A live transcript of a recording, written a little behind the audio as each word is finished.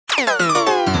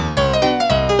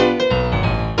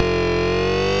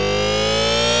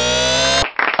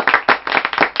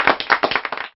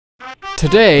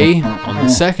Today, on the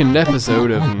second episode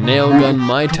of Nailgun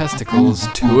My Testicles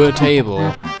to a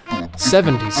Table,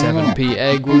 77p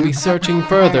Egg will be searching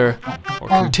further, or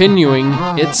continuing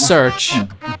its search,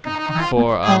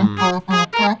 for,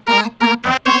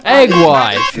 Egg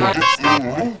Wife!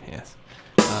 Yes.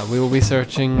 We will be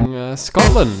searching,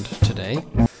 Scotland today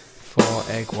for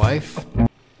Egg Wife.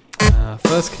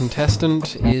 First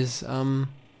contestant is, a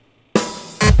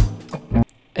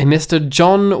Mr.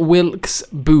 John Wilkes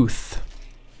Booth.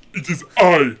 It is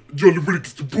I, John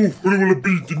Wilkes Booth, who will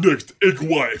be the next Egg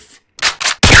Wife.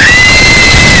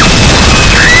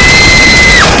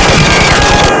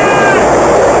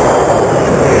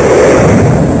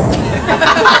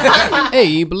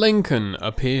 Abe Lincoln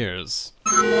appears.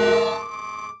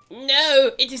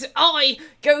 No, it is I,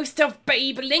 ghost of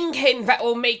Babe Lincoln, that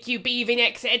will make you be the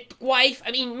next egg wife.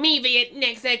 I mean, me the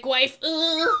next egg wife.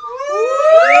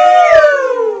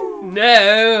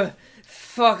 No,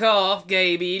 fuck off,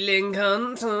 Gaby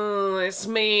Lincoln. It's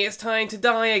me, it's time to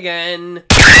die again.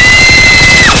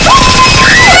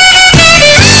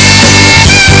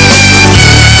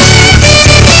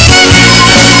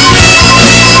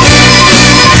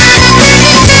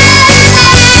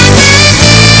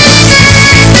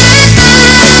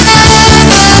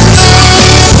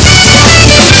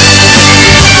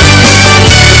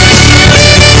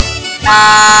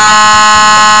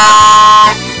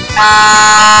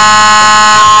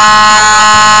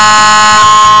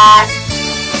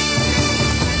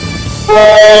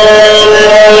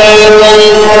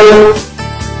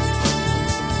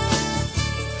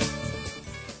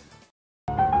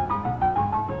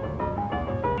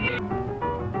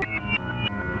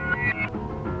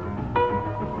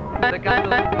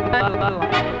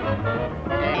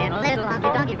 In a little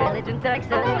honky-donkey village in Texas,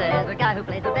 there's a guy who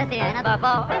plays the best piano by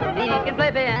far. He can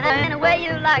play piano any way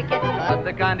you like it, but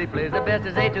the kind he plays the best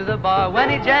is A to the bar. When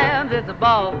he jams, it's a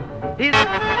ball. He's